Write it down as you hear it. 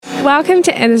Welcome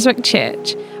to Innisbrook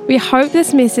Church. We hope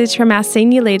this message from our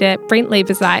senior leader, Brent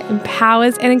Liebezeit,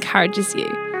 empowers and encourages you.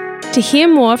 To hear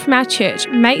more from our church,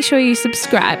 make sure you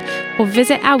subscribe or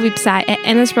visit our website at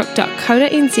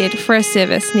innisbrook.co.nz for a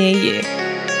service near you.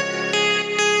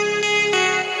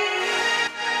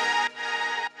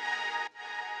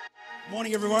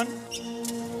 Morning, everyone.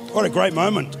 What a great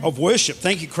moment of worship.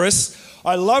 Thank you, Chris.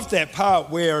 I love that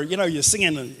part where, you're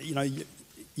singing,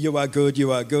 you are good,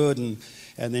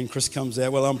 and then Chris comes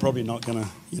out, well, I'm probably not going to,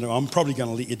 I'm probably going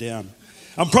to let you down.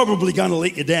 I'm probably going to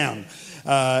let you down,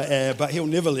 but he'll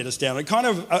never let us down. It kind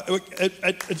of,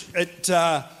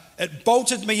 it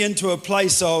bolted me into a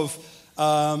place of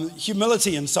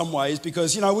humility in some ways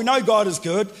because, we know God is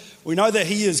good. We know that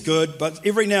he is good, but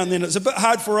every now and then it's a bit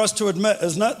hard for us to admit,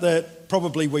 isn't it, that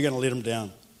probably we're going to let him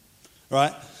down,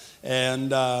 right?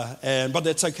 But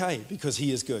that's okay because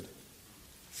he is good.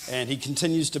 And he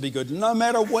continues to be good. No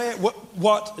matter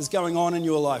what is going on in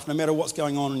your life, no matter what's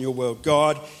going on in your world,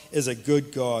 God is a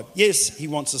good God. Yes, he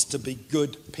wants us to be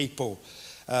good people.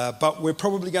 But we're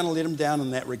probably going to let him down in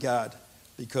that regard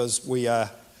because we are,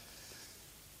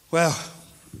 well,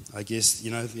 I guess,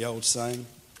 the old saying,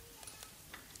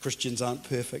 Christians aren't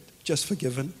perfect, just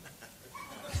forgiven.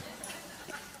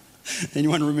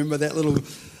 Anyone remember that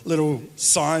little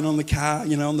sign on the car,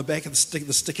 on the back of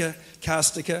the sticker, car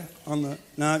sticker on the,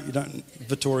 no, you don't,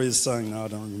 Victoria's saying, no, I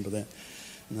don't remember that.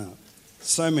 No,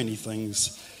 so many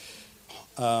things.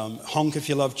 Honk if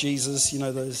you love Jesus,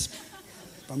 those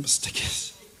bumper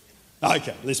stickers.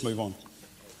 Okay, let's move on.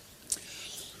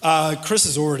 Chris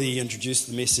has already introduced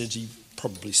the message. He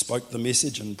probably spoke the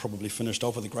message and probably finished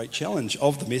off with a great challenge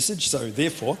of the message. So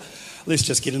therefore, let's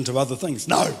just get into other things.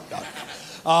 No.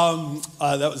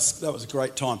 That was a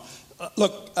great time.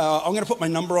 Look, I'm going to put my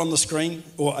number on the screen,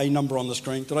 or a number on the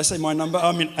screen. Did I say my number?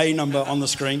 I meant a number on the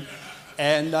screen.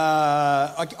 And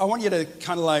I want you to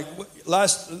kind of like,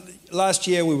 last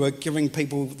year we were giving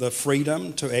people the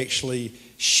freedom to actually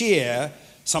share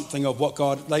something of what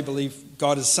they believe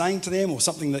God is saying to them, or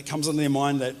something that comes into their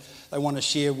mind that they want to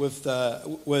share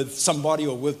with somebody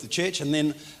or with the church. And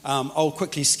then I'll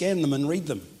quickly scan them and read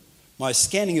them. My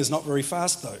scanning is not very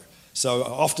fast though. So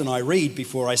often I read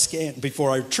before I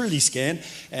truly scan,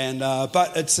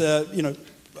 but it's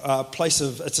it's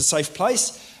a safe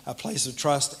place, a place of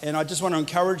trust, and I just want to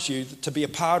encourage you to be a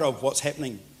part of what's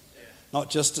happening, not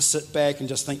just to sit back and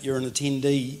just think you're an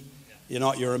attendee.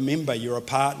 You're a member, you're a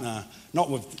partner, not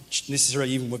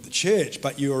necessarily even with the church,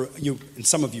 but you and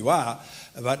some of you are,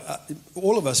 but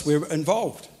all of us, we're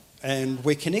involved. And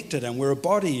we're connected, and we're a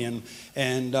body, and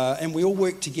we all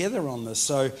work together on this.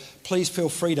 So please feel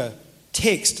free to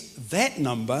text that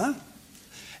number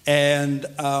and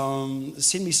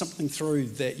send me something through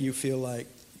that you feel like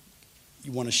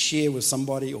you want to share with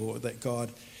somebody, or that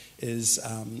God is.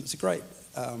 It's a great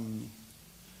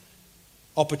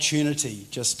opportunity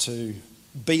just to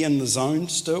be in the zone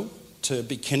still, to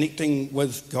be connecting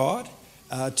with God,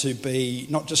 to be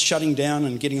not just shutting down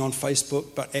and getting on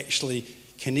Facebook, but actually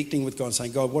connecting with God and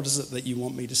saying, God, what is it that you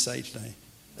want me to say today?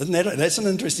 That's an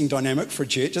interesting dynamic for a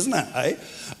church, isn't it? Eh?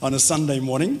 On a Sunday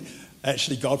morning,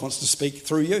 actually God wants to speak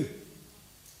through you.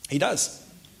 He does.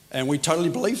 And we totally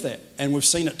believe that. And we've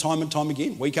seen it time and time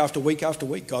again, week after week after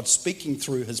week, God speaking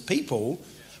through his people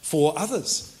for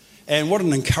others. And what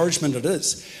an encouragement it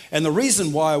is. And the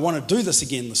reason why I want to do this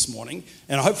again this morning,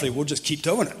 and hopefully we'll just keep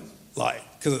doing it,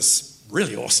 because it's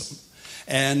really awesome.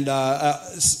 And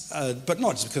but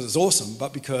not just because it's awesome,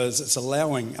 but because it's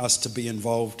allowing us to be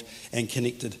involved and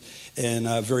connected in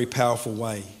a very powerful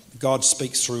way. God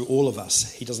speaks through all of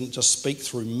us. He doesn't just speak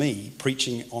through me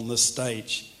preaching on this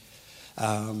stage. We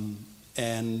are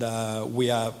in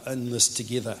this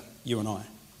together, you and I.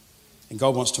 And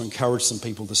God wants to encourage some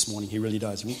people this morning. He really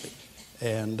does.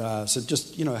 And so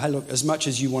just, hey, look, as much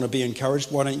as you want to be encouraged,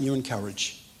 why don't you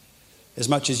encourage? As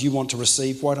much as you want to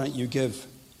receive, why don't you give?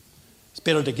 It's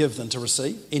better to give than to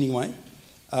receive anyway.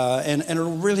 And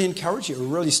it'll really encourage you. It'll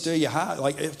really stir your heart.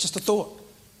 Like, just a thought.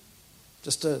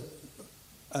 Just a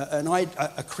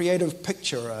creative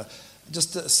picture.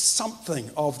 Something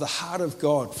of the heart of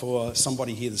God for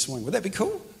somebody here this morning. Would that be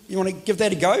cool? You want to give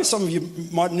that a go? Some of you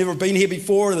might never have been here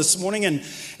before this morning, and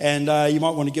you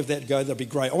might want to give that a go. That'd be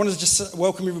great. I want to just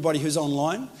welcome everybody who's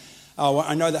online.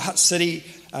 I know that Hutt City,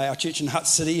 our church in Hutt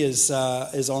City is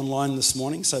online this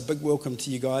morning, so big welcome to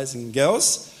you guys and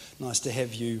girls. Nice to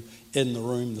have you in the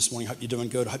room this morning. Hope you're doing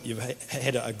good. Hope you've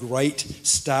had a great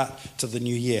start to the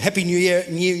new year. Happy New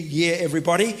Year,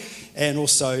 everybody. And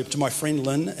also to my friend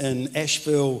Lynn in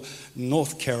Asheville,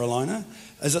 North Carolina.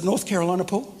 Is it North Carolina,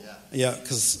 Paul? Yeah,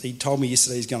 because he told me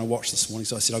yesterday he's going to watch this morning,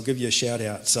 so I said, I'll give you a shout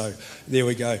out. So there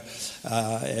we go.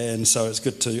 And so it's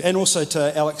good to... And also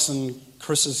to Alex and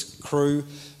Chris's crew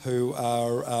who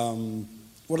are...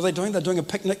 what are they doing? They're doing a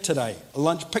picnic today,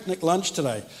 picnic lunch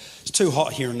today. It's too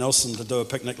hot here in Nelson to do a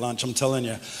picnic lunch, I'm telling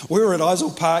you. We were at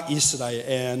Isle Park yesterday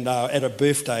and at a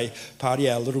birthday party.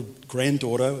 Our little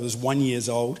granddaughter was 1 year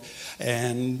old,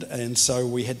 and so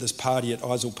we had this party at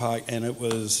Isle Park, and it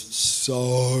was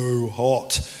so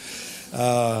hot,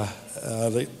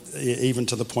 even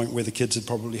to the point where the kids had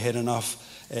probably had enough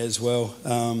as well.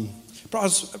 But I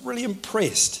was really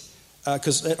impressed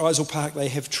because at Isle Park they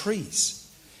have trees,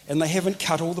 and they haven't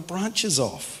cut all the branches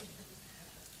off.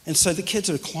 And so the kids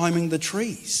are climbing the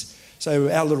trees.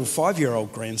 So our little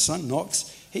 5-year-old grandson,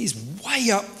 Knox, he's way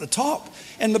up the top.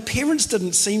 And the parents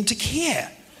didn't seem to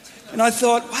care. And I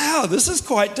thought, wow, this is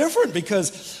quite different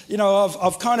because, you know,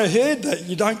 I've kind of heard that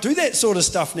you don't do that sort of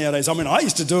stuff nowadays. I mean, I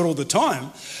used to do it all the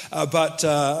time. But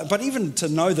even to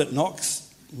know that Knox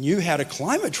knew how to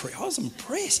climb a tree, I was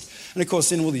impressed. And of course,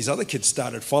 then all these other kids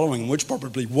started following him, which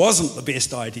probably wasn't the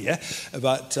best idea,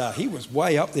 but he was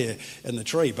way up there in the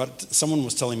tree. But someone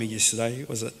was telling me yesterday,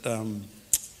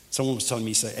 someone was telling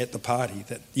me at the party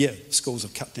that, yeah, schools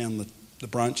have cut down the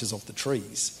branches off the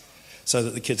trees so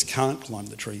that the kids can't climb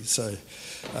the trees. So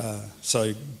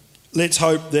let's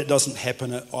hope that doesn't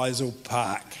happen at Isle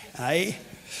Park, eh?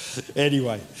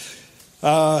 Anyway.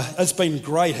 It's been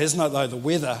great, hasn't it, though, the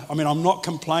weather? I mean, I'm not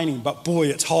complaining, but boy,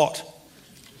 it's hot.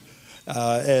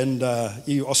 And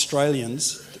you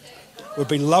Australians, we've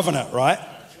been loving it, right?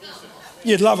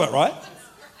 You'd love it, right?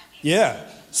 Yeah.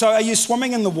 So are you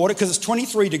swimming in the water? Because it's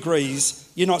 23 degrees.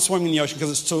 You're not swimming in the ocean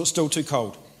because it's still too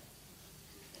cold.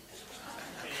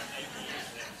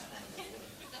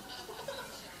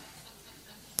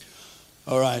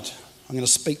 All right. I'm going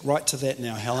to speak right to that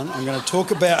now, Helen. I'm going to talk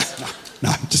about...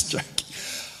 No, just joking.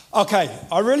 Okay,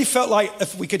 I really felt like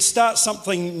if we could start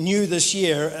something new this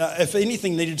year, if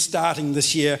anything needed starting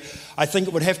this year, I think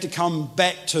it would have to come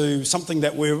back to something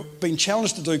that we've been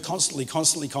challenged to do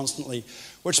constantly,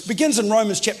 which begins in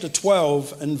Romans chapter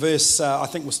 12 and verse, I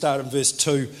think we'll start in verse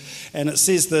 2, and it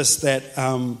says this, that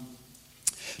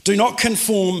do not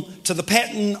conform to the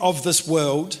pattern of this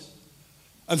world.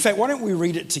 In fact, why don't we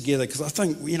read it together? Because I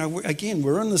think, you know, again,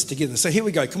 we're in this together. So here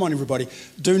we go. Come on, everybody.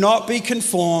 Do not be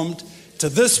conformed to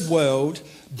this world,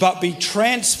 but be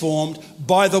transformed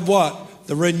by the what?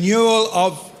 The renewal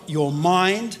of your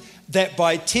mind, that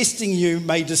by testing you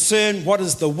may discern what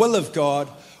is the will of God,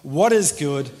 what is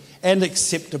good and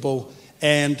acceptable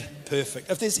and perfect.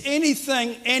 If there's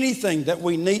anything that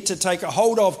we need to take a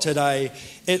hold of today,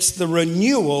 it's the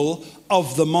renewal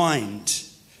of the mind.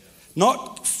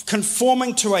 Not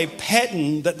conforming to a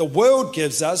pattern that the world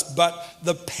gives us, but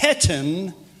the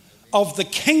pattern of the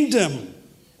kingdom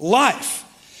life.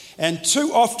 And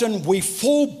too often we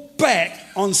fall back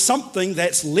on something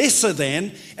that's lesser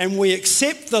than, and we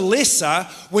accept the lesser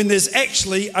when there's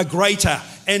actually a greater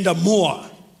and a more.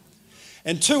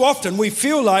 And too often we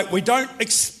feel like we don't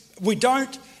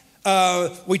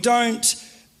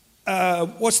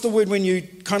what's the word when you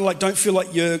kind of like don't feel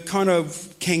like you kind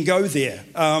of can go there?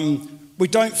 We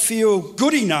don't feel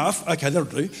good enough. Okay, that'll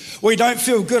do. We don't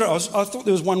feel good. I thought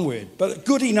there was one word, but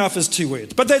good enough is 2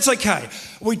 words. But that's okay.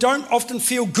 We don't often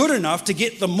feel good enough to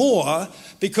get the more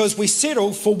because we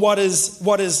settle for what is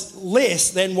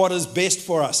less than what is best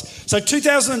for us. So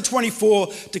 2024,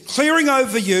 declaring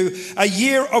over you a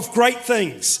year of great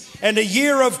things and a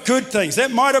year of good things.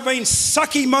 That might have been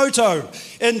Sakimoto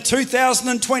in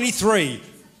 2023.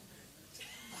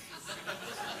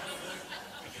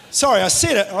 Sorry, I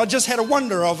said it. I just had a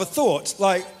wonder of a thought.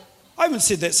 Like, I haven't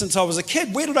said that since I was a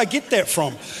kid. Where did I get that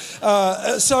from?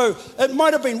 So it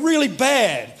might have been really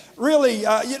bad. Really,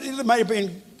 it may have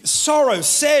been sorrow,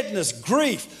 sadness,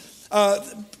 grief,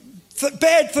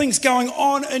 bad things going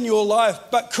on in your life.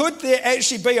 But could there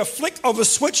actually be a flick of a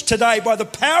switch today by the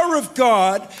power of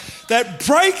God that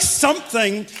breaks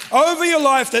something over your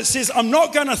life that says, I'm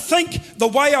not going to think the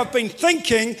way I've been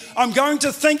thinking. I'm going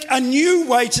to think a new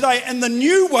way today. And the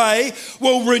new way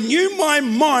will renew my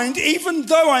mind, even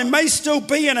though I may still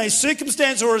be in a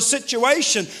circumstance or a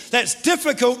situation that's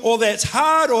difficult or that's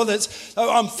hard or that's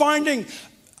I'm finding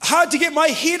hard to get my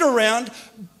head around.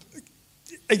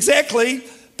 Exactly.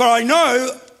 But I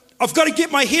know I've got to get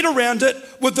my head around it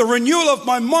with the renewal of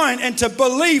my mind and to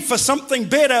believe for something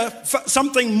better, for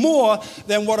something more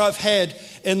than what I've had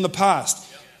in the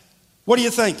past. What do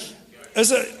you think?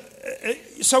 Is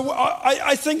it? So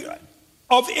I think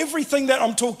of everything that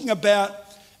I'm talking about,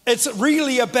 it's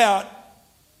really about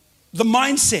the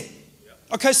mindset.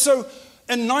 Okay, so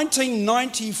in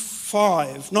 1994,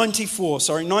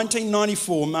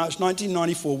 1994, March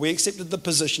 1994, we accepted the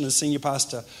position as senior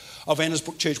pastor of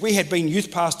Annesbrook Church. We had been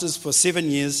youth pastors for 7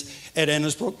 years at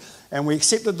Annesbrook, and we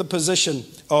accepted the position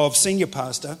of senior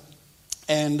pastor,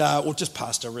 or just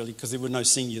pastor really, because there were no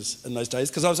seniors in those days,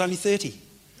 because I was only 30.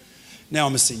 Now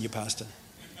I'm a senior pastor.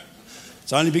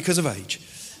 It's only because of age.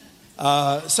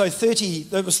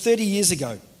 That was 30 years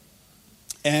ago.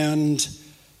 And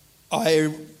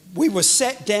we were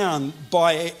sat down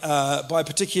by a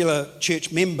particular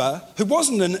church member who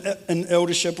wasn't in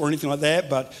eldership or anything like that,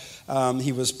 but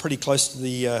he was pretty close to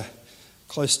the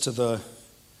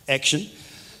action.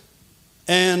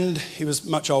 And he was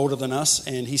much older than us,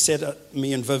 and he sat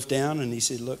me and Viv down and he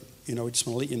said, look, we just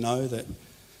want to let you know that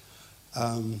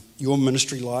your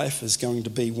ministry life is going to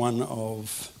be one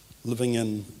of living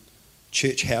in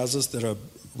church houses that are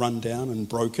run down and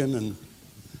broken and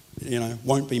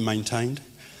won't be maintained.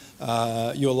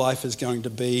 Your life is going to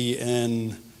be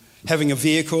in having a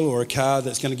vehicle or a car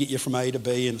that's going to get you from A to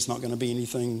B, and it's not going to be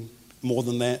anything more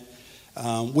than that.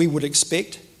 We would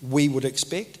expect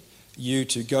you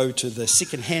to go to the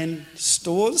second-hand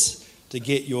stores to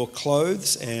get your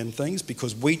clothes and things,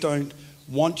 because we don't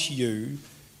want you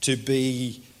to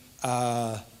be,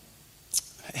 how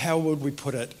would we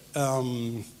put it,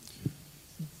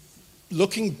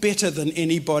 looking better than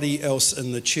anybody else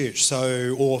in the church.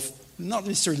 So, or not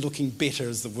necessarily looking better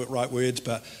is the right words,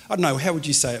 but I don't know, how would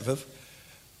you say it, Viv?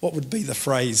 What would be the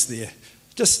phrase there?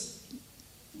 Just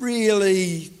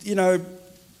really,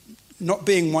 not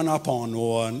being one up on,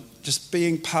 or just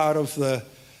being part of the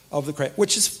crowd,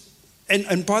 which is,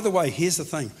 and by the way, here's the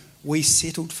thing, we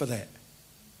settled for that.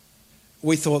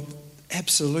 We thought,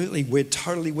 absolutely, we're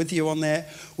totally with you on that.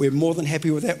 We're more than happy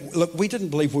with that. Look, we didn't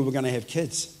believe we were going to have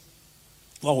kids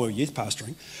while we were youth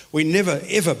pastoring. We never,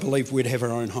 ever believed we'd have our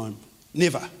own home.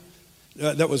 Never.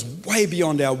 That was way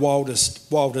beyond our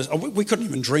wildest. We couldn't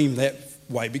even dream that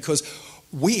way, because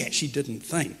we actually didn't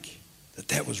think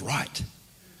that was right.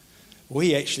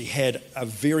 We actually had a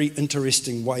very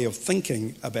interesting way of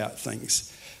thinking about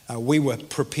things. We were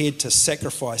prepared to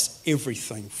sacrifice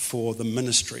everything for the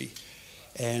ministry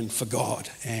and for God,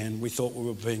 and we thought we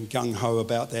were being gung-ho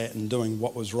about that and doing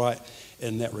what was right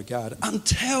in that regard,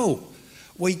 until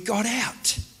we got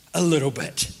out a little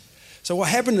bit. So what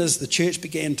happened is the church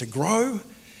began to grow,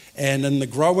 and in the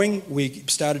growing we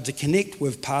started to connect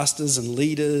with pastors and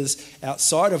leaders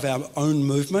outside of our own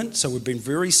movement. So we've been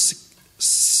very secluded.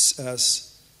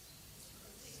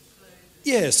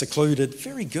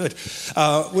 Very good.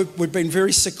 We've been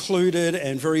very secluded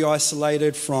and very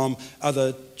isolated from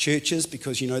other churches,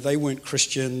 because, they weren't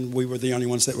Christian. We were the only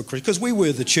ones that were Christian, because we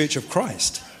were the Church of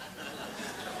Christ.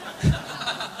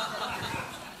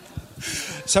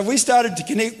 So we started to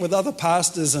connect with other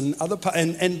pastors and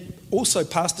also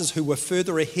pastors who were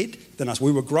further ahead than us.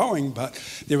 We were growing, but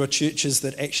there were churches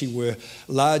that actually were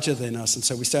larger than us, and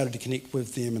so we started to connect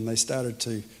with them, and they started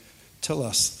to tell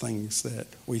us things that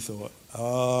we thought,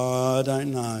 I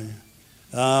don't know,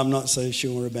 I'm not so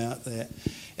sure about that.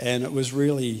 And it was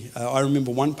really, I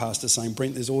remember one pastor saying,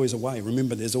 Brent, there's always a way.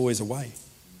 Remember, there's always a way.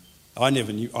 I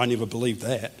never believed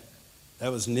that.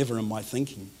 That was never in my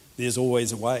thinking. There's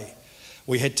always a way.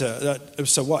 We had to,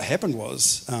 so what happened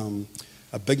was,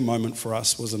 a big moment for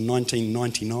us was in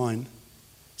 1999,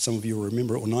 some of you will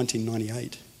remember it, or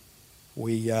 1998.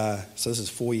 So this is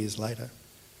 4 years later.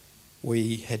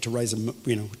 We had to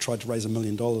tried to raise $1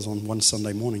 million on one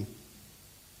Sunday morning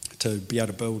to be able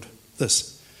to build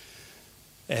this.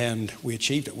 And we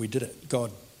achieved it, we did it.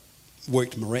 God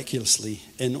worked miraculously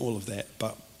in all of that,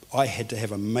 but I had to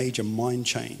have a major mind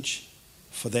change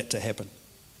for that to happen.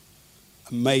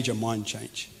 A major mind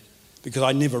change. Because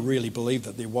I never really believed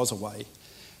that there was a way.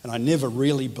 And I never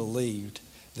really believed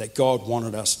that God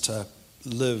wanted us to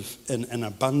live in an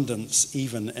abundance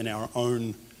even in our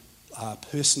own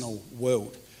personal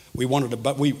world.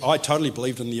 I totally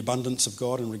believed in the abundance of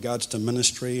God in regards to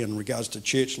ministry and in regards to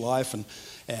church life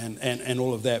and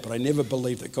all of that, but I never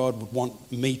believed that God would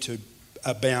want me to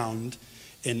abound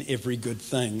in every good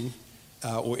thing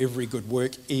or every good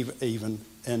work, even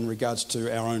in regards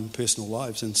to our own personal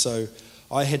lives. And so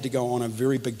I had to go on a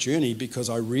very big journey, because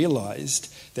I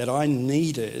realized that I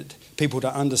needed people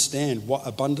to understand what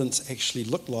abundance actually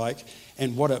looked like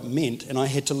and what it meant, and I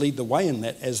had to lead the way in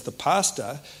that as the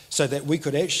pastor, so that we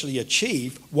could actually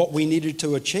achieve what we needed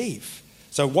to achieve.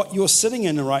 So what you're sitting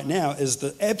in right now is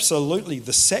absolutely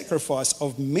the sacrifice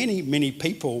of many, many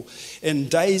people in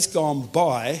days gone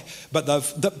by,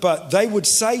 but they would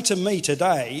say to me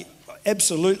today,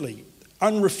 absolutely,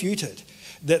 unrefuted,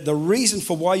 that the reason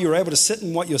for why you're able to sit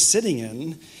in what you're sitting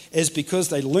in is because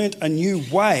they learnt a new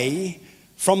way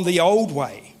from the old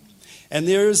way. And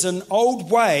there is an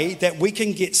old way that we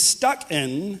can get stuck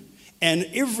in, and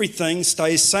everything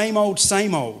stays same old,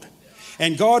 same old.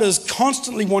 And God is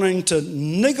constantly wanting to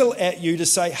niggle at you to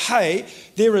say, hey,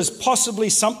 there is possibly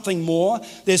something more.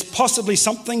 There's possibly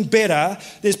something better.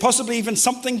 There's possibly even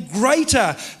something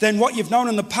greater than what you've known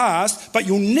in the past, but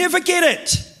you'll never get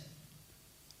it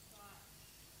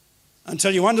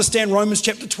until you understand Romans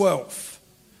chapter 12.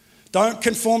 Don't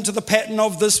conform to the pattern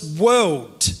of this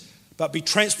world, but be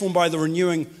transformed by the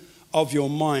renewing of your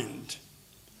mind.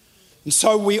 And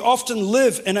so we often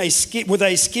live with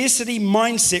a scarcity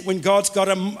mindset when God's got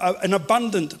an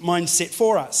abundant mindset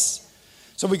for us.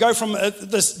 So we go from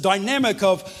this dynamic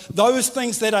of those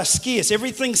things that are scarce,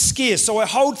 everything's scarce, so I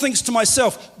hold things to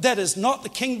myself. That is not the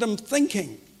kingdom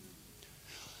thinking.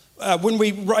 When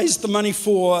we raised the money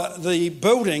for the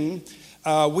building,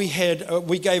 we gave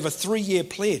a 3-year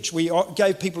pledge. We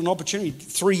gave people an opportunity,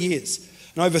 3 years.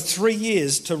 And over 3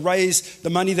 years to raise the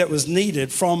money that was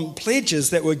needed from pledges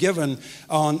that were given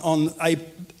on a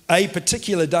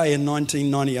particular day in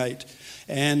 1998.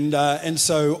 And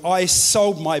so I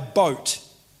sold my boat.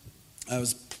 It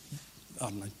was,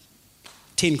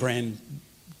 10 grand.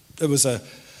 It was a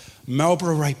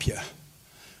Marlborough Rapier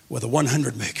with a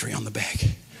 100 Mercury on the back.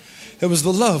 It was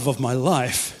the love of my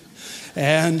life.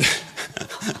 And,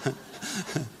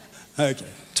 okay,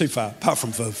 too far, apart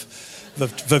from Viv.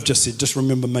 Viv just said, just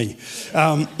remember me.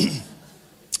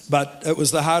 But it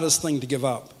was the hardest thing to give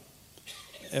up.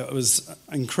 It was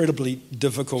an incredibly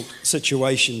difficult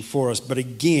situation for us. But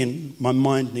again, my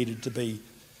mind needed to be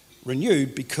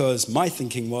renewed because my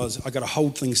thinking was, I've got to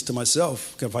hold things to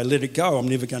myself. If I let it go, I'm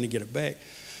never going to get it back.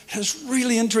 And it's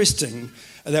really interesting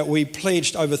that we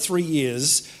pledged over 3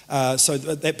 years, so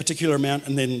that particular amount,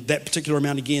 and then that particular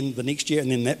amount again the next year,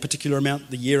 and then that particular amount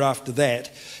the year after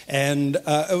that. And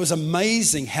it was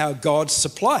amazing how God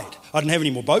supplied. I didn't have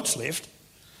any more boats left,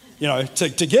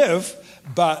 to give,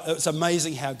 but it was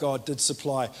amazing how God did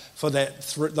supply for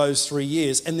those 3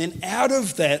 years. And then out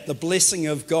of that, the blessing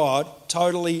of God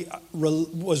totally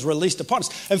was released upon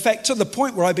us. In fact, to the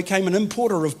point where I became an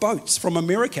importer of boats from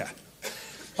America.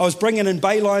 I was bringing in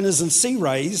bayliners and sea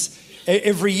rays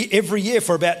every year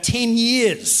for about 10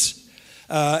 years,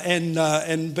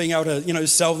 and being able to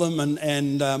sell them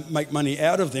and make money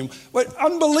out of them. Well,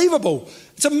 unbelievable!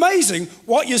 It's amazing.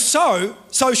 What you sow,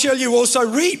 so shall you also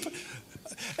reap.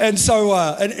 And so,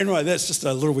 anyway, that's just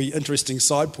a little wee interesting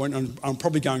side point. I'm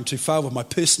probably going too far with my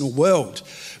personal world,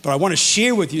 but I want to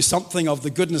share with you something of the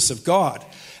goodness of God.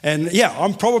 And yeah,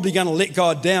 I'm probably going to let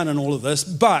God down in all of this,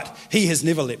 but He has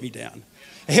never let me down.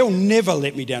 He'll never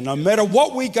let me down, no matter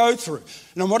what we go through,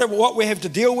 no matter what we have to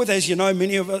deal with. As you know,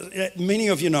 many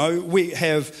of you know, we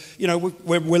have,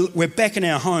 we're back in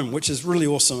our home, which is really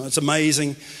awesome. It's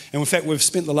amazing, and in fact, we've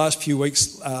spent the last few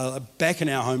weeks back in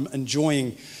our home,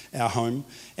 enjoying our home,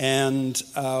 and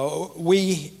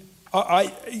things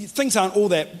aren't all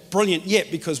that brilliant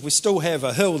yet because we still have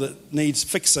a hill that needs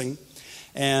fixing,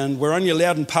 and we're only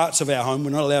allowed in parts of our home.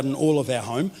 We're not allowed in all of our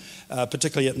home,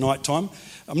 particularly at night time.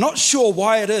 I'm not sure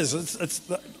why it is. It's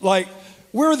like,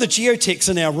 where are the geotechs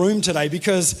in our room today?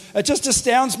 Because it just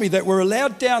astounds me that we're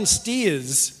allowed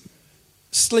downstairs,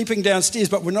 sleeping downstairs,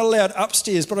 but we're not allowed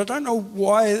upstairs. But I don't know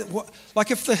why.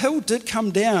 Like, if the hill did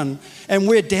come down and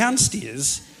we're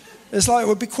downstairs, it's like, it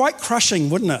would be quite crushing,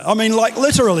 wouldn't it? I mean, like,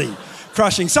 literally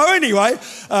crushing. So anyway,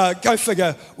 go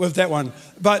figure with that one.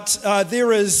 But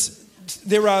there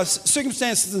are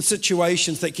circumstances and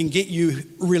situations that can get you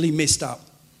really messed up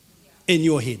in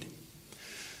your head.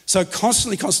 So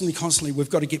constantly, we've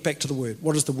got to get back to the Word.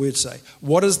 What does the Word say?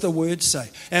 What does the Word say?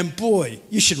 And boy,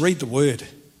 you should read the Word.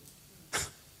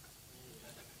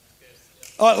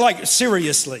 Like,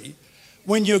 seriously.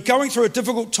 When you're going through a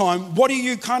difficult time, what are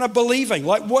you kind of believing?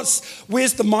 Like,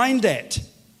 where's the mind at?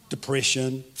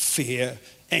 Depression, fear,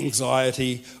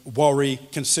 anxiety, worry,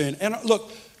 concern. And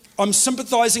look, I'm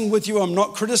sympathizing with you. I'm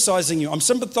not criticizing you. I'm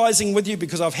sympathizing with you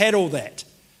because I've had all that.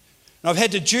 And I've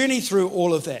had to journey through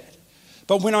all of that.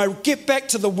 But when I get back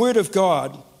to the Word of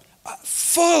God,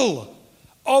 full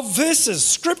of verses,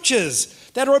 scriptures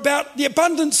that are about the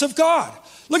abundance of God.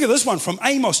 Look at this one from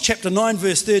Amos chapter 9,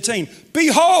 verse 13.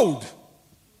 Behold,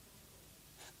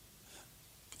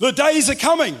 the days are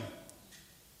coming,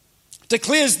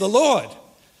 declares the Lord,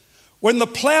 when the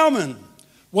plowman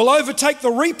will overtake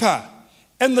the reaper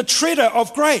and the treader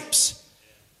of grapes.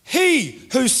 He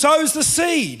who sows the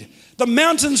seed, the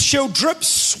mountains shall drip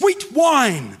sweet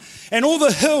wine, and all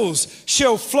the hills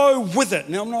shall flow with it.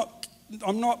 Now,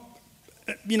 I'm not,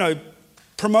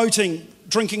 promoting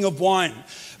drinking of wine,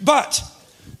 but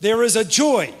there is a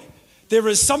joy There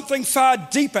is something far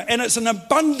deeper, and it's an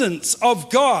abundance of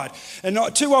God. And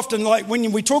not too often, like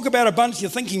when we talk about abundance, you're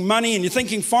thinking money and you're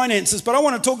thinking finances, but I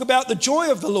want to talk about the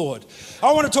joy of the Lord.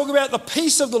 I want to talk about the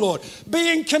peace of the Lord,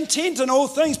 being content in all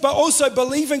things, but also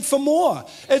believing for more.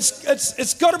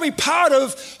 It's got to be part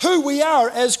of who we are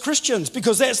as Christians,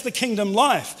 because that's the kingdom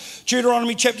life.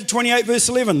 Deuteronomy chapter 28, verse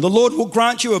 11, the Lord will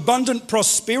grant you abundant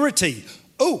prosperity.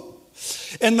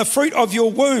 In the fruit of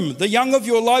your womb, the young of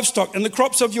your livestock, and the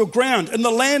crops of your ground, in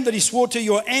the land that he swore to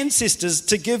your ancestors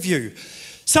to give you.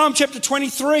 Psalm chapter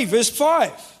 23, verse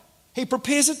 5. He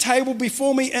prepares a table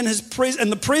before me in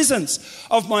the presence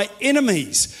of my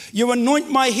enemies. You anoint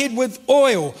my head with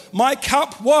oil. My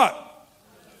cup, what?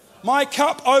 My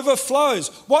cup overflows.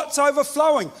 What's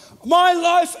overflowing? My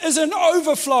life is an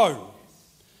overflow.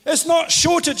 It's not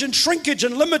shortage and shrinkage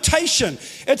and limitation.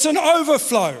 It's an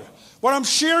overflow. What I'm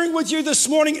sharing with you this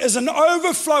morning is an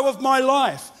overflow of my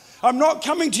life. I'm not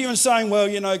coming to you and saying,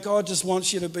 well, God just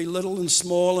wants you to be little and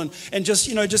small and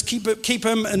just keep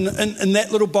him in that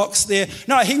little box there.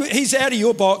 No, he's out of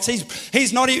your box.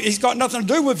 He's got nothing to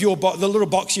do with your the little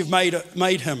box you've made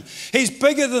him. He's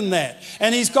bigger than that,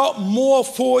 and he's got more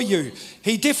for you.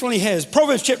 He definitely has.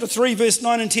 Proverbs chapter 3, verse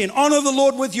 9 and 10. Honor the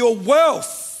Lord with your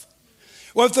wealth,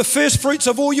 with the first fruits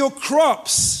of all your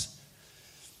crops.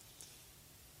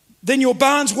 Then your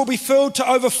barns will be filled to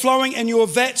overflowing and your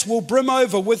vats will brim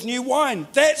over with new wine.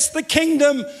 That's the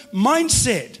kingdom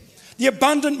mindset, the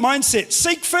abundant mindset.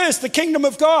 Seek first the kingdom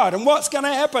of God, and what's going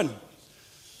to happen?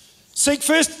 Seek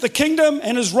first the kingdom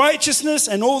and his righteousness,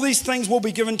 and all these things will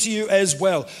be given to you as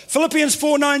well. Philippians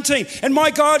 4:19, and my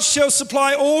God shall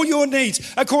supply all your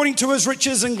needs according to his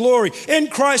riches and glory in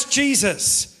Christ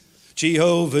Jesus.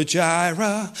 Jehovah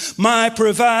Jireh, my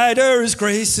provider, his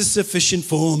grace is sufficient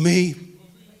for me.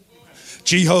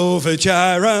 Jehovah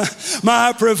Jireh,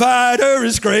 my provider,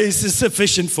 his grace is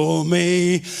sufficient for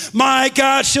me. My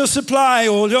God shall supply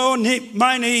all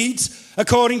my needs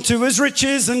according to his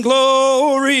riches and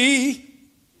glory.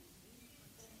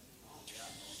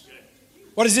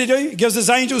 What does he do? He gives his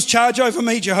angels charge over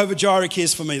me. Jehovah Jireh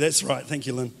cares for me. That's right. Thank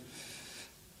you, Lynn.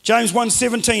 James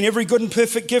 1:17, every good and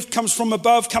perfect gift comes from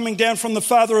above, coming down from the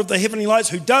Father of the heavenly lights,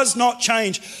 who does not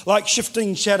change like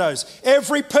shifting shadows.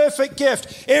 Every perfect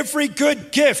gift, every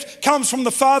good gift comes from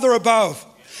the Father above.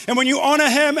 And when you honor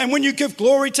him and when you give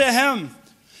glory to him,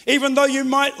 even though you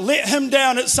might let him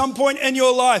down at some point in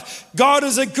your life, God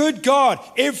is a good God.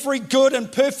 Every good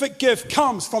and perfect gift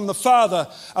comes from the Father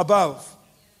above.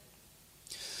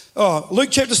 Luke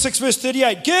chapter 6, verse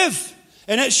 38, give,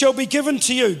 and it shall be given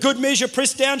to you. Good measure,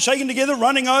 pressed down, shaken together,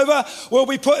 running over, will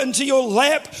be put into your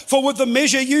lap. For with the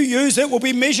measure you use, it will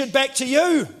be measured back to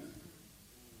you.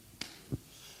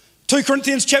 2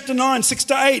 Corinthians chapter 9,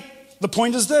 6-8. The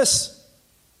point is this.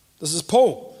 This is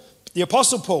Paul, the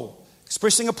Apostle Paul,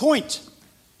 expressing a point.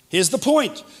 Here's the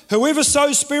point. Whoever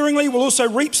sows sparingly will also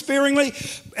reap sparingly,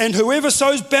 and whoever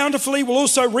sows bountifully will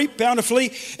also reap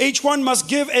bountifully. Each one must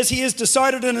give as he has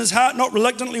decided in his heart, not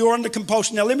reluctantly or under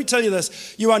compulsion. Now let me tell you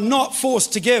this. You are not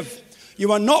forced to give.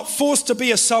 You are not forced to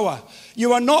be a sower.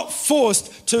 You are not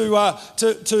forced to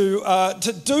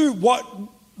do what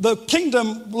the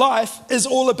kingdom life is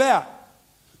all about.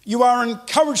 You are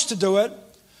encouraged to do it.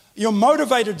 You're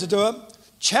motivated to do it.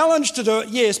 Challenged to do it,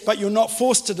 yes, but you're not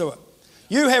forced to do it.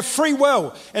 You have free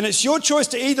will, and it's your choice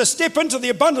to either step into the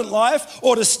abundant life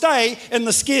or to stay in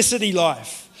the scarcity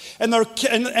life. And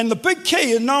the big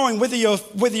key in knowing whether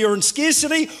you're in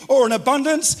scarcity or in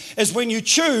abundance is when you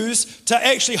choose to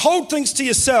actually hold things to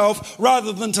yourself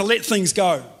rather than to let things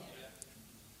go.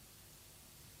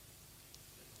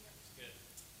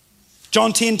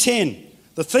 John 10:10,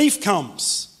 the thief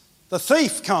comes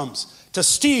to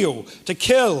steal, to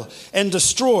kill, and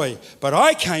destroy. But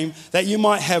I came that you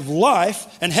might have life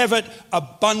and have it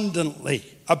abundantly.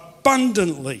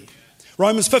 Abundantly.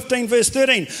 Romans 15 verse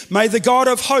 13. May the God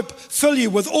of hope fill you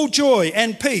with all joy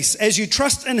and peace as you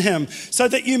trust in him, so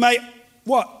that you may,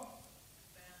 what?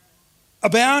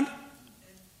 Abound?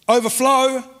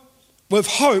 Overflow with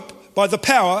hope by the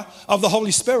power of the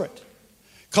Holy Spirit.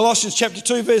 Colossians chapter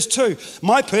 2 verse 2,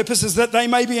 my purpose is that they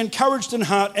may be encouraged in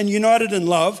heart and united in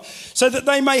love, so that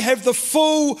they may have the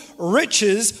full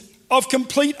riches of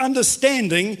complete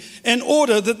understanding, in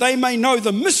order that they may know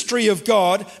the mystery of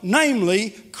God,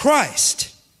 namely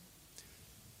Christ.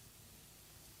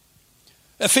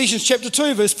 Ephesians chapter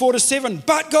 2 verse 4-7,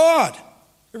 but God,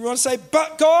 everyone say,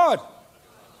 but God.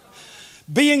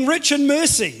 being rich in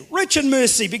mercy,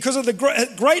 because of the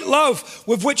great love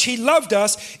with which he loved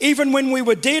us, even when we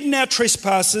were dead in our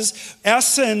trespasses, our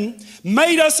sin,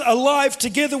 made us alive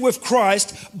together with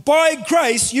Christ. By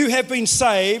grace you have been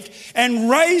saved, and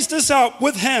raised us up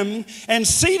with him, and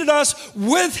seated us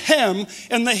with him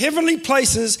in the heavenly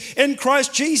places in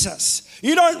Christ Jesus.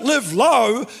 You don't live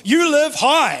low, you live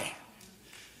high.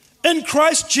 In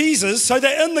Christ Jesus, so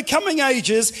that in the coming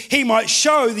ages he might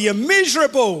show the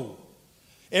immeasurable.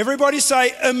 Everybody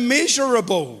say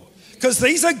immeasurable, because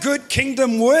these are good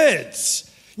kingdom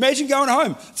words. Imagine going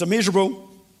home. It's immeasurable.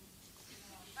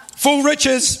 Full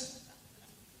riches.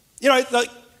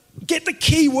 Get the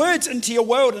key words into your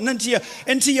world and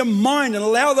into your mind, and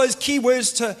allow those key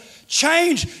words to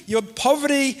change your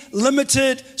poverty,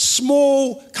 limited,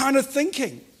 small kind of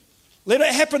thinking. Let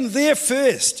it happen there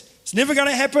first. It's never going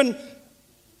to happen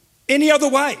any other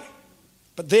way,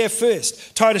 but there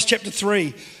first. Titus chapter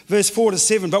 3, verse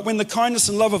 4-7. But when the kindness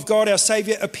and love of God our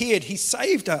Saviour appeared, he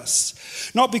saved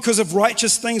us, not because of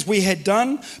righteous things we had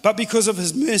done, but because of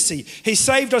his mercy. He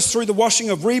saved us through the washing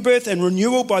of rebirth and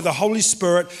renewal by the Holy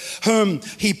Spirit, whom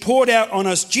he poured out on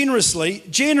us generously.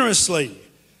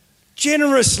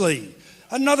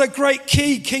 Another great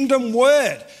key kingdom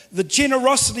word. The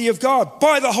generosity of God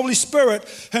by the Holy Spirit,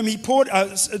 whom he poured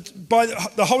out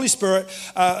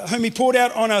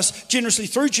on us generously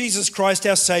through Jesus Christ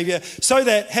our Saviour, so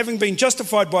that having been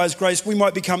justified by his grace, we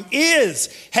might become heirs,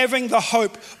 having the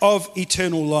hope of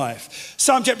eternal life.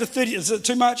 Psalm chapter 30, is it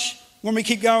too much? When we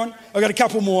keep going? I've got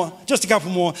just a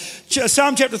couple more.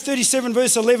 Psalm chapter 37,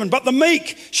 verse 11. But the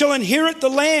meek shall inherit the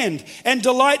land and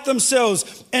delight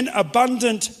themselves in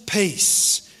abundant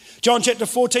peace. John chapter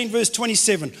 14, verse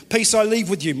 27. Peace I leave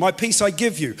with you, my peace I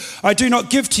give you. I do not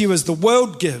give to you as the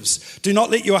world gives. Do not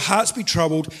let your hearts be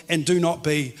troubled, and do not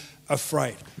be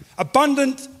afraid.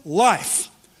 Abundant life,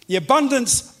 the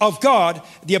abundance of God,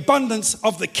 the abundance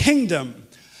of the kingdom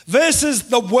versus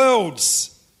the world's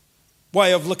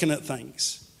way of looking at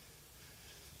things.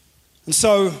 And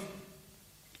so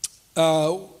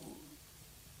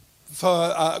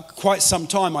for quite some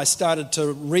time I started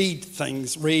to read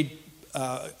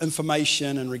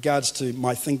information in regards to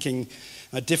my thinking.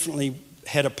 I definitely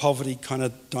had a poverty kind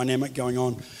of dynamic going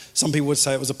on. Some people would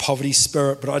say it was a poverty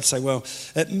spirit, but I'd say, well,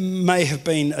 it may have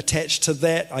been attached to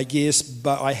that, I guess,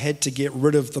 but I had to get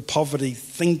rid of the poverty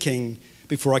thinking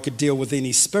before I could deal with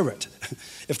any spirit,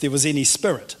 if there was any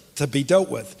spirit to be dealt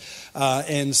with.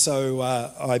 And so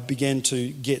I began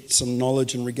to get some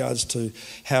knowledge in regards to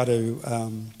how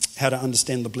to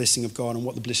understand the blessing of God and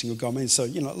what the blessing of God means. So,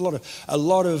 a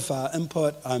lot of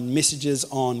input and messages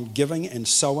on giving and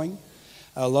sowing,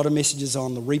 a lot of messages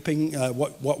on the reaping,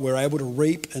 what we're able to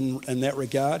reap in that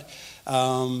regard,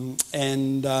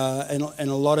 and a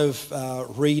lot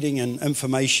of reading and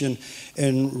information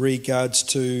in regards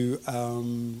to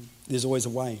there's always a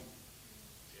way.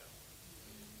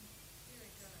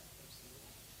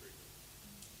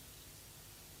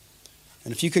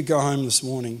 And if you could go home this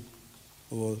morning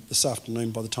or this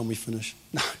afternoon by the time we finish.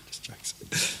 No, just jokes.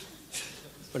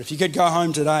 But if you could go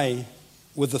home today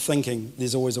with the thinking,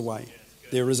 there's always a way.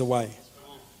 There is a way.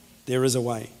 There is a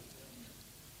way.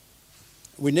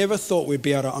 We never thought we'd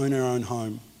be able to own our own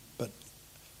home, but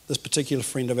this particular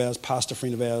friend of ours, pastor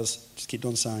friend of ours, just kept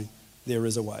on saying, there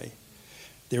is a way.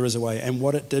 There is a way. And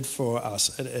what it did for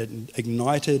us, it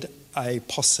ignited a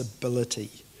possibility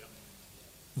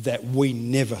that we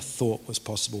never thought was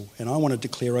possible. And I want to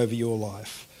declare over your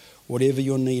life, whatever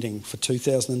you're needing for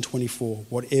 2024,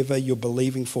 whatever you're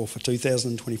believing for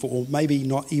 2024, or maybe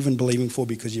not even believing for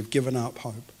because you've given up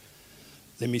hope,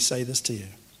 let me say this to you.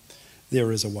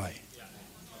 There is a way.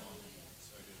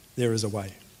 There is a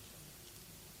way.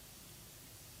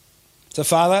 So,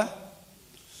 Father,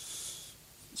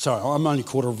 sorry, I'm only a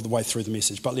quarter of the way through the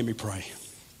message, but let me pray.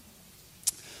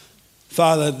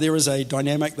 Father, there is a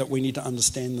dynamic that we need to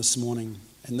understand this morning,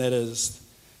 and that is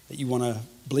that you want to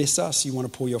bless us, you want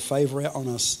to pour your favour out on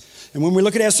us. And when we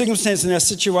look at our circumstance and our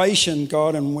situation,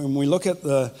 God, and when we look at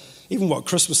even what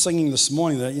Chris was singing this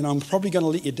morning, that, I'm probably going to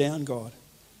let you down, God,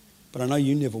 but I know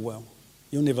you never will.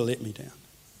 You'll never let me down.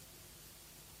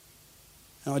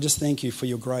 And I just thank you for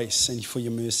your grace and for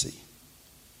your mercy.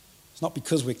 It's not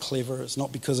because we're clever, it's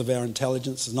not because of our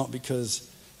intelligence,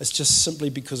 it's just simply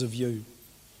because of you.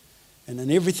 And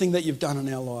in everything that you've done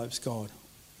in our lives, God,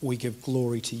 we give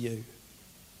glory to you.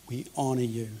 We honour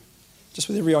you. Just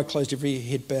with every eye closed, every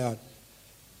head bowed,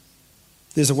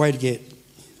 there's a way to get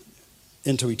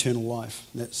into eternal life,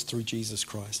 and that's through Jesus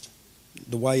Christ.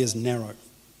 The way is narrow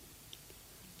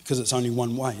because it's only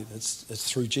one way.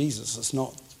 It's through Jesus. It's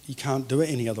not, you can't do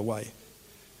it any other way.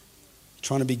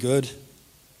 Trying to be good,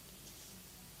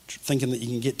 thinking that you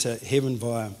can get to heaven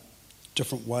via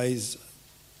different ways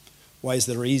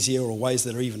that are easier or ways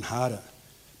that are even harder.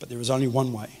 But there is only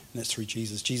one way, and that's through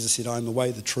Jesus. Jesus said, I am the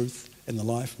way, the truth, and the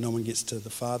life. No one gets to the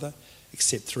Father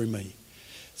except through me.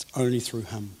 It's only through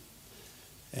him.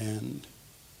 And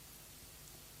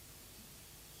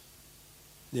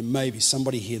there may be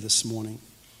somebody here this morning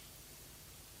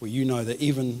where you know that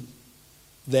even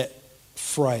that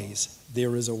phrase,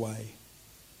 there is a way,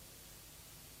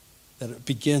 that it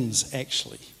begins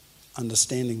actually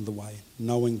understanding the way,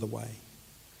 knowing the way.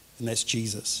 And that's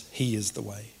Jesus. He is the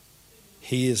way.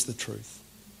 He is the truth.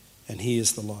 And he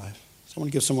is the life. So I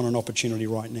want to give someone an opportunity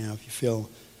right now. If you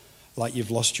feel like you've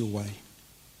lost your way,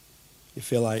 you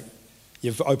feel like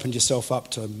you've opened yourself up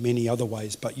to many other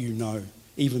ways, but you know,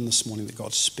 even this morning, that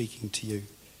God's speaking to you.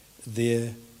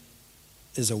 There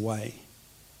is a way.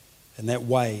 And that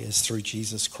way is through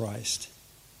Jesus Christ.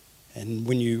 And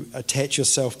when you attach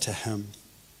yourself to him,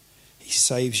 he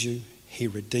saves you, he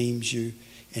redeems you,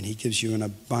 and he gives you an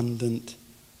abundant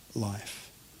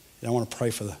life. And I want to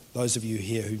pray for those of you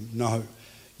here who know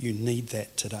you need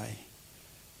that today.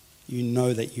 You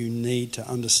know that you need to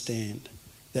understand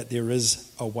that there is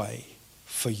a way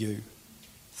for you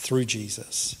through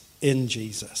Jesus, in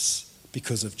Jesus,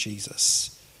 because of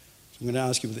Jesus. So I'm going to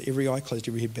ask you with every eye closed,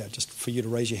 every head bowed, just for you to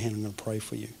raise your hand. I'm going to pray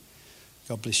for you.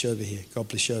 God bless you over here. God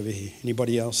bless you over here.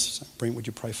 Anybody else? Brent, would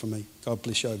you pray for me? God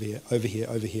bless you over here. Over here,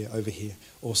 over here, over here.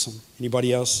 Awesome.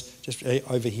 Anybody else? Just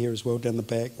over here as well, down the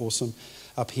back. Awesome.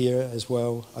 Up here as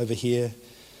well, over here.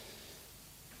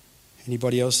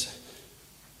 Anybody else?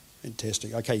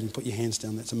 Fantastic. Okay, you can put your hands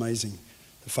down. That's amazing.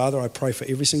 Father, I pray for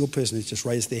every single person who's just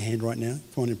raised their hand right now.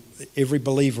 Come on, every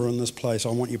believer in this place, I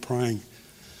want you praying.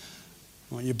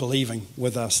 I want you believing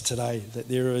with us today that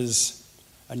there is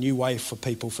a new way for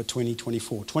people for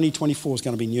 2024. 2024 is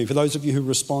going to be new. For those of you who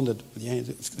responded with your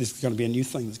hands, there's going to be a new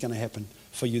thing that's going to happen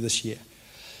for you this year.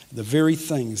 The very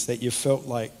things that you felt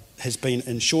like has been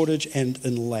in shortage and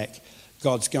in lack,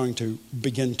 God's going to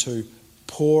begin to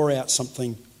pour out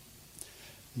something,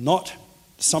 not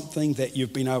something that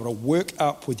you've been able to work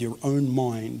up with your own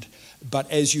mind, but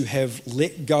as you have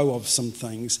let go of some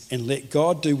things and let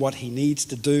God do what he needs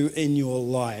to do in your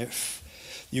life,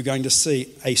 you're going to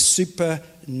see a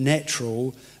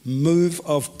supernatural move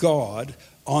of God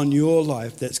on your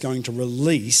life that's going to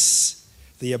release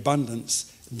the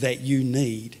abundance that you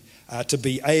need to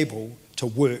be able to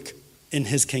work in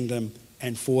his kingdom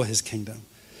and for his kingdom.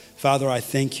 Father, I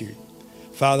thank you.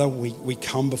 Father, we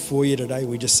come before you today.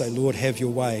 We just say, Lord, have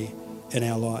your way in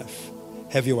our life.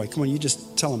 Have your way. Come on, you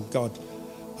just tell him, God,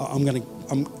 I'm going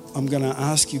to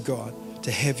ask you, God,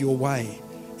 to have your way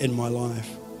in my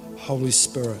life. Holy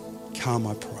Spirit, come,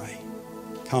 I pray.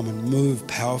 Come and move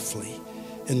powerfully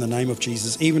in the name of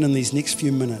Jesus, even in these next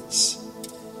few minutes.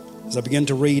 As I begin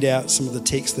to read out some of the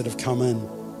texts that have come in,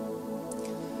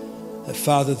 that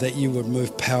Father, that you would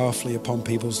move powerfully upon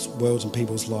people's worlds and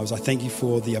people's lives. I thank you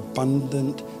for the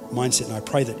abundant mindset, and I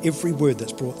pray that every word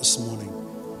that's brought this morning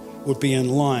would be in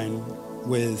line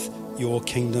with your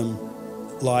kingdom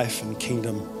life and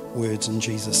kingdom words in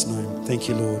Jesus' name. Thank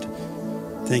you, Lord.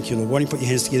 Thank you, Lord. Why don't you put your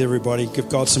hands together, everybody? Give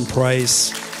God some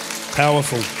praise.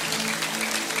 Powerful.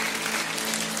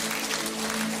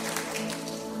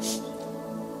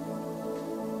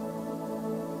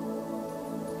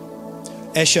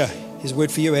 Asher, here's a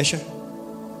word for you, Asher.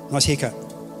 Nice haircut.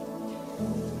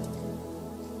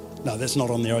 No, that's not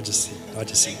on there. I just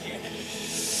said.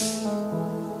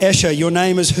 Asher, your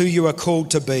name is who you are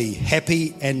called to be,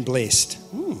 happy and blessed.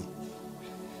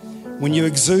 When you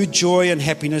exude joy and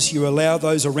happiness, you allow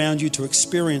those around you to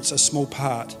experience a small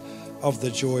part of the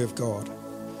joy of God.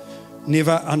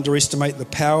 Never underestimate the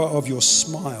power of your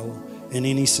smile in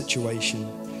any situation.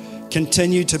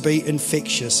 Continue to be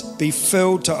infectious. Be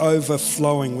filled to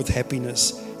overflowing with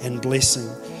happiness and blessing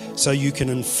so you can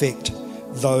infect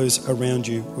those around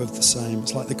you with the same.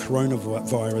 It's like the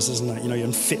coronavirus, isn't it? You know, you're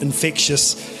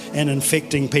infectious and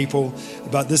infecting people,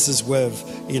 but this is with,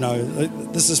 and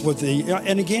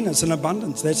again, it's an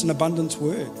abundance. That's an abundance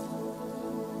word.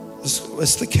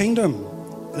 It's the kingdom.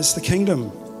 It's the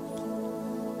kingdom.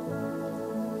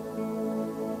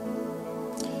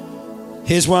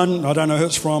 Here's one, I don't know who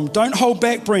it's from. Don't hold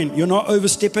back, Brent. You're not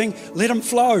overstepping. Let them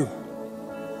flow.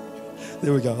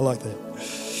 There we go. I like that.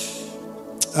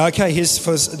 Okay, this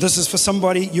is for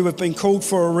somebody. You have been called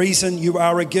for a reason. You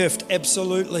are a gift.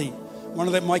 Absolutely. One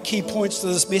of my key points to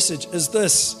this message is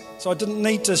this. So I didn't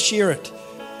need to share it.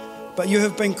 But you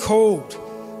have been called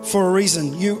for a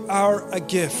reason. You are a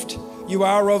gift. You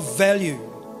are of value.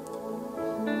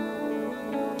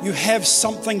 You have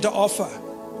something to offer.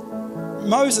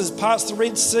 Moses passed the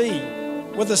Red Sea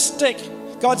with a stick.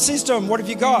 God says to him, what have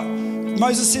you got?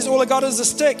 Moses says, all I got is a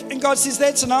stick. And God says,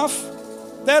 that's enough.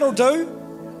 That'll do.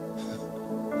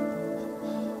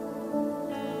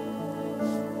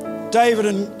 David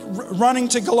and running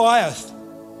to Goliath.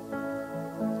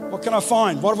 What can I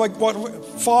find? What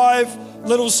 5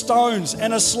 little stones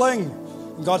and a sling.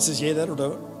 And God says, yeah, that'll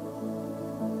do it.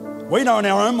 We know in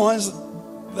our own minds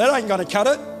that ain't going to cut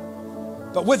it.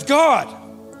 But with God,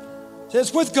 it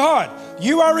says with God,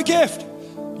 you are a gift.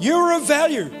 You are of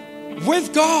value.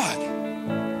 With God.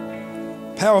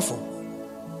 Powerful.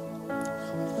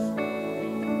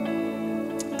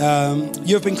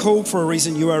 You have been called for a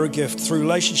reason. You are a gift. Through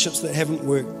relationships that haven't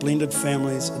worked, blended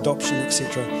families, adoption,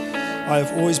 etc. I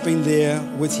have always been there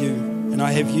with you, and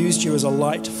I have used you as a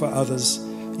light for others.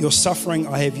 Your suffering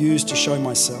I have used to show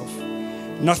myself.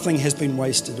 Nothing has been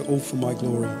wasted, all for my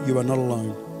glory. You are not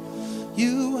alone.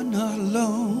 You are not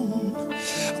alone.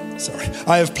 Sorry.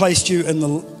 I have placed you in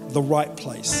the right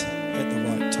place at the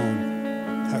right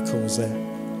time. How cool is that?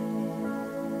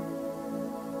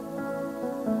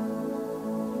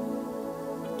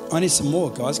 I need some more,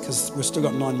 guys, because we've still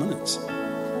got 9 minutes.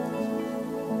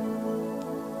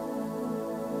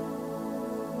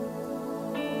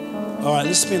 All right,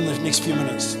 let's spend the next few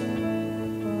minutes.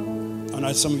 I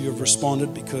know some of you have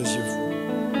responded because you've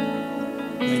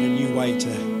made a new way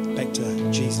back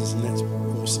to Jesus, and that's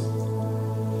awesome.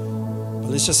 But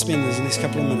let's just spend these next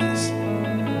couple of minutes,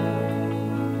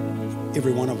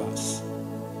 every one of us,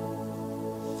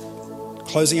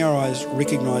 closing our eyes,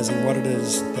 recognizing what it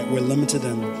is that we're limited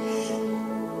in,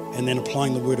 and then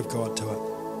applying the Word of God to it.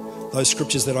 Those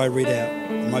scriptures that I read out,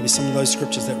 maybe some of those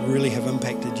scriptures that really have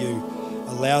impacted you,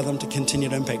 allow them to continue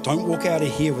to impact. Don't walk out of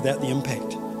here without the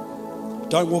impact.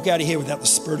 Don't walk out of here without the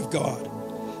Spirit of God,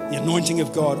 the anointing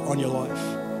of God on your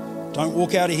life. Don't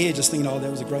walk out of here just thinking, oh, that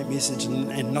was a great message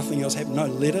and nothing else happened. No,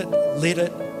 let it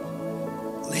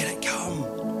come.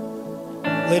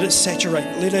 Let it saturate.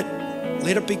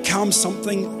 Let it become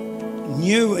something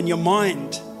new in your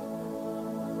mind.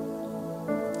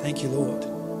 Thank you, Lord.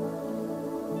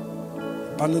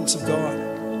 Abundance of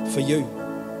God for you.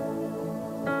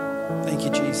 Thank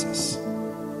you, Jesus.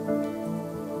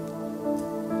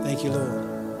 Thank you, Lord.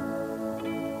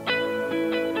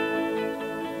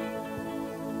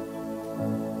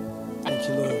 Thank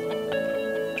you,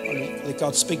 Lord. Let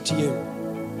God speak to you.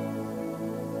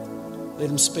 Let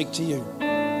Him speak to you.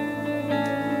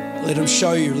 Let Him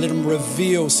show you. Let Him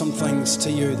reveal some things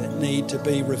to you that need to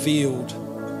be revealed.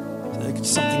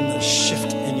 Something that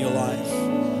shift in your life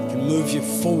can move you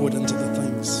forward into the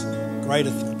things, greater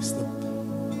things,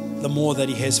 the more that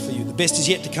He has for you. The best is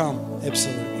yet to come.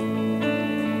 Absolutely.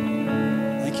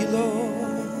 Thank you, Lord.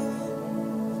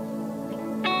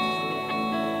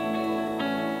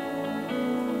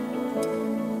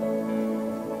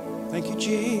 Thank you,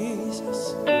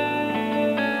 Jesus.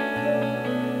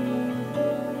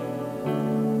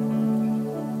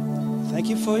 Thank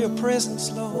you for your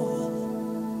presence, Lord.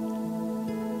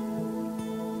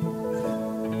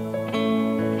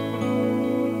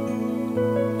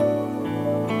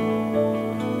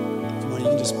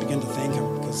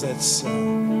 That's one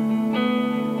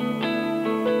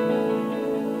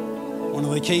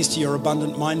of the keys to your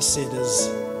abundant mindset is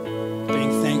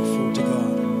being thankful to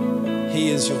God. He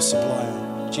is your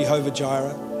supplier. Jehovah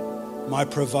Jireh, my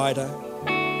provider.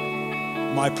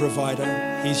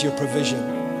 He's your provision.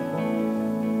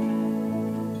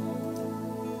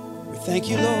 We thank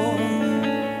you, Lord.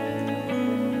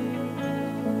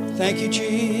 Thank you,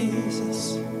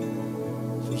 Jesus.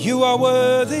 For you are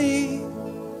worthy.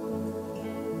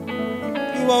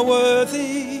 You are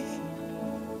worthy.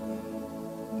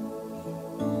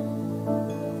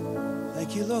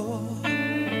 Thank you, Lord. I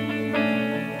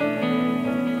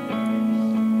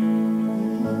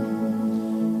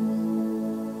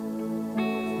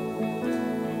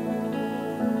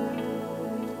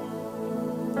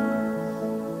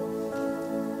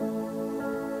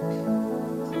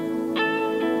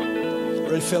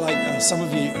really feel like some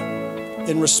of you,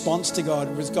 in response to God,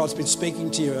 God's been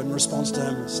speaking to you in response to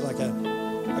Him. It's like I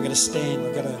got to stand.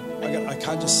 I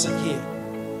can't just sit here.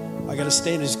 I got to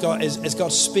stand as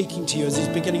God's speaking to you, as He's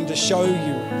beginning to show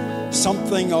you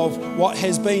something of what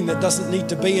has been that doesn't need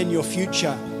to be in your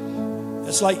future.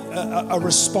 It's like a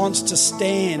response to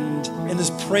stand in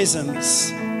His presence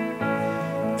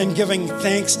and giving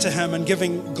thanks to Him and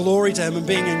giving glory to Him and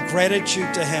being in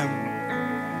gratitude to Him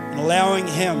and allowing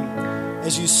Him,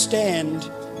 as you stand,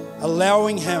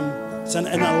 allowing Him, it's an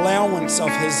allowance of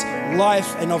His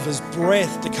life and of His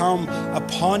breath to come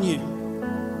upon you.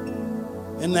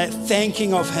 And that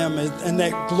thanking of Him and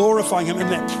that glorifying Him and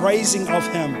that praising of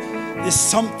Him There's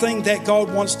something that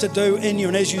God wants to do in you.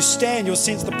 And as you stand, you'll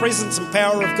sense the presence and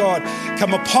power of God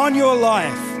come upon your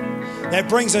life. That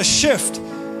brings a shift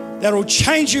that will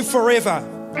change you forever.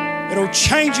 It'll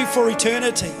change you for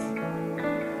eternity.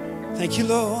 Thank you,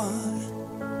 Lord.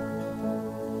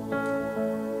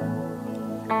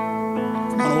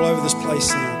 Come on, all over this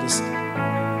place now.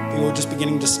 You're just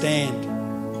beginning to stand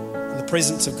in the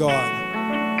presence of God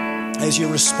as you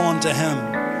respond to Him,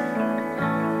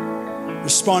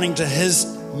 responding to His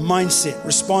mindset,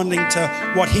 responding to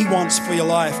what He wants for your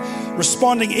life,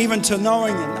 responding even to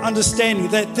knowing and understanding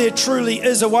that there truly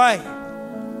is a way,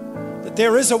 that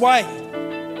there is a way.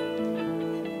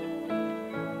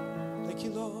 Thank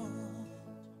you, Lord.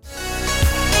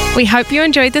 We hope you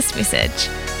enjoyed this message.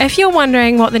 If you're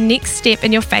wondering what the next step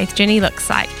in your faith journey looks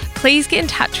like, please get in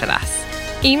touch with us.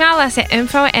 Email us at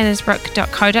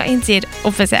info@annesbrook.co.nz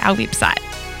or visit our website.